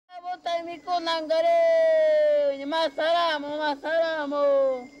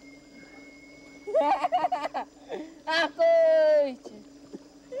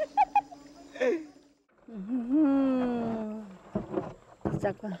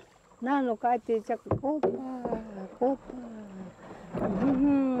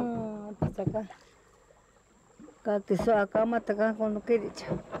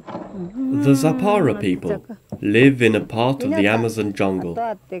The Zápara people live in a part of the Amazon jungle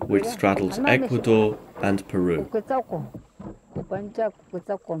which straddles Ecuador and Peru.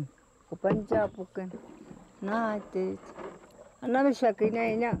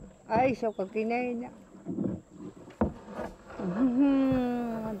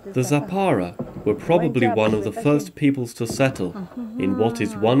 The Zápara were probably one of the first peoples to settle in what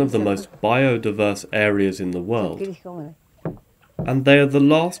is one of the most biodiverse areas in the world, and they are the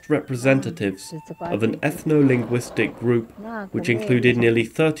last representatives of an ethno-linguistic group which included nearly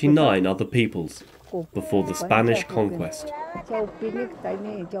 39 other peoples before the Spanish conquest.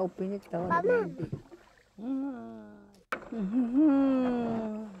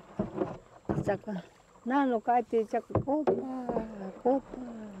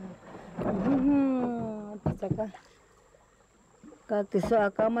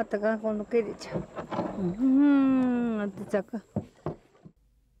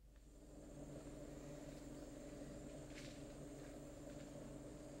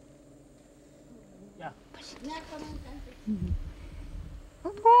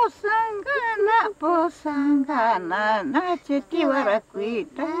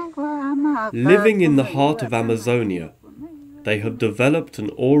 Living in the heart of Amazonia, they have developed an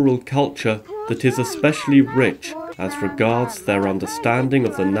oral culture that is especially rich as regards their understanding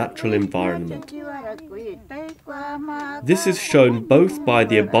of the natural environment. This is shown both by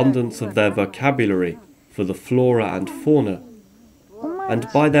the abundance of their vocabulary for the flora and fauna, and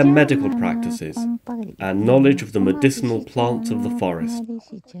by their medical practices and knowledge of the medicinal plants of the forest.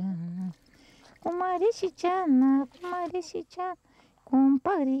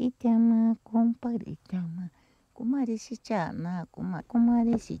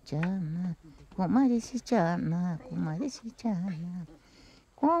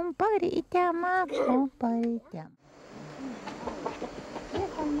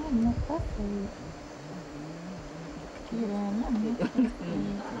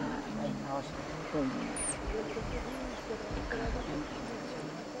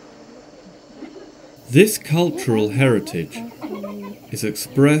 This cultural heritage is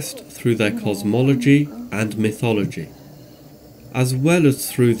expressed through their cosmology and mythology, as well as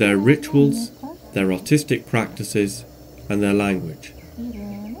through their rituals, their artistic practices, and their language.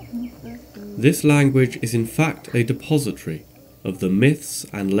 This language is in fact a depository of the myths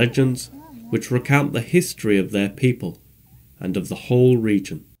and legends which recount the history of their people and of the whole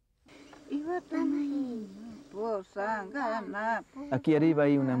region. Aquí arriba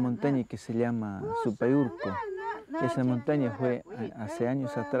hay una montaña que se llama Supayurco. Esa montaña fue, hace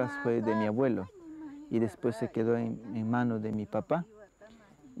años atrás, fue de mi abuelo y después se quedó en manos de mi papá.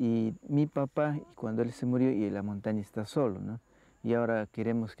 Y mi papá, cuando él se murió, y la montaña está solo, ¿no? Y ahora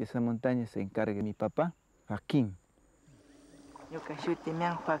queremos que esa montaña se encargue de mi papá, Joaquín. Yo cashuti me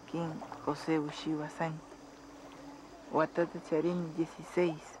Joaquín José Ushiwasan. Watata charin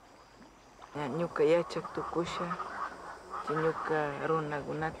 16. Ñuka yachak tukusha. Ñuka runa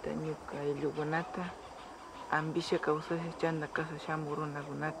gunata, ñuka ilu gunata. Ambisha kausasha chanda casa shambu runa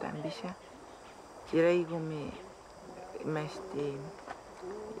gunata ambisha. Chiraigu me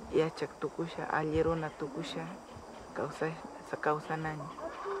yachak tukusha, alieruna tukusha. Causa nani.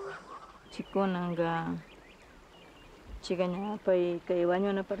 Chikonanga chigaña pay kay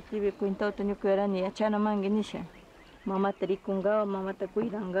baño na partibe kuinta to ñuka era ni achana manginisha. Mama trikungawa, mama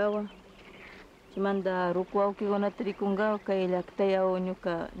takuirangawa. Chimanda rukwao ki gona trikungawa kay laktaya o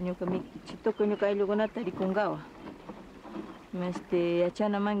ñuka mi chitoko ñuka ilu gona trikungawa.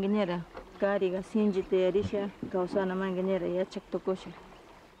 Achana manginera kariga sinji te arisha causana manginera yachak tokosha.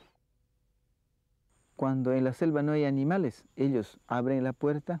 Cuando en la selva no hay animales, ellos abren la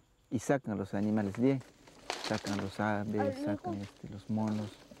puerta y sacan los animales bien. Sacan los aves, sacan los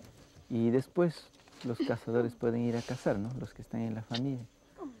monos. Y después los cazadores pueden ir a cazar, ¿no? Los que están en la familia.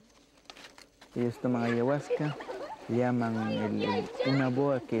 Ellos toman ayahuasca, llaman una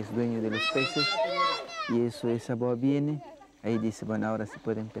boa que es dueño de los peces. Y esa boa viene, ahí dice, bueno, ahora se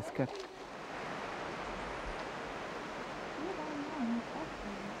pueden pescar.